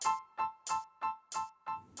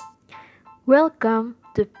Welcome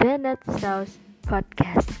to Peanut Sauce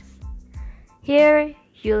Podcast. Here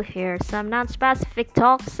you'll hear some non-specific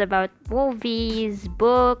talks about movies,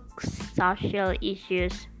 books, social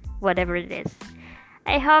issues, whatever it is.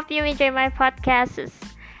 I hope you enjoy my podcasts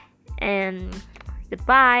and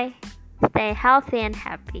goodbye. Stay healthy and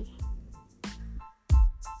happy.